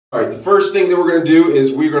All right, the first thing that we're going to do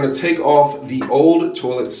is we're going to take off the old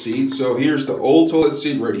toilet seat. So here's the old toilet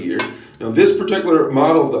seat right here. Now this particular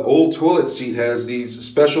model of the old toilet seat has these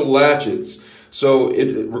special latchets. So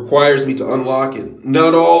it requires me to unlock it.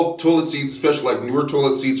 Not all toilet seats, especially like newer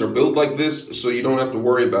toilet seats, are built like this, so you don't have to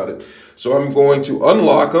worry about it. So I'm going to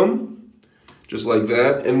unlock them, just like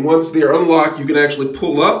that. And once they're unlocked, you can actually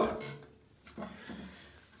pull up,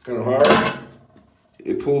 kind of hard.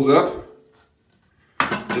 It pulls up.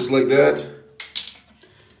 Just like that,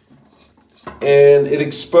 and it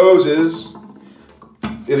exposes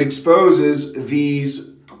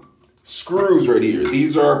these screws right here.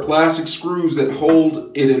 These are plastic screws that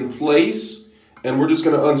hold it in place, and we're just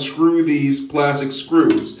going to unscrew these plastic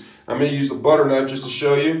screws. I'm going to use the butter knife just to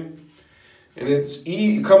show you, and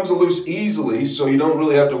it comes loose easily, so you don't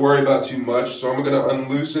really have to worry about too much. So I'm going to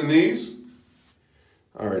unloosen these.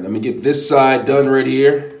 All right, let me get this side done right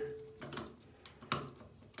here.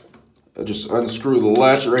 I'll just unscrew the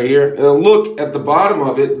latch right here, and look at the bottom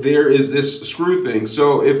of it. There is this screw thing.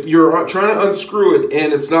 So if you're trying to unscrew it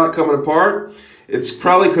and it's not coming apart, it's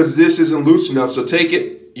probably because this isn't loose enough. So take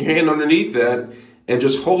your hand underneath that and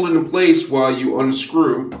just hold it in place while you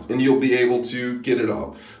unscrew, and you'll be able to get it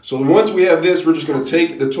off. So once we have this, we're just going to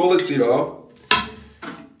take the toilet seat off,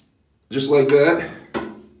 just like that.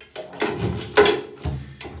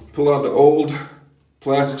 Pull out the old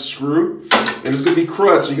plastic screw, and it's going to be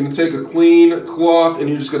crud, so you're going to take a clean cloth and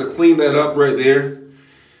you're just going to clean that up right there,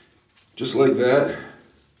 just like that.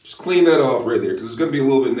 Just clean that off right there because it's going to be a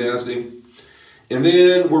little bit nasty. And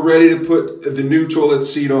then we're ready to put the new toilet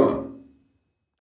seat on.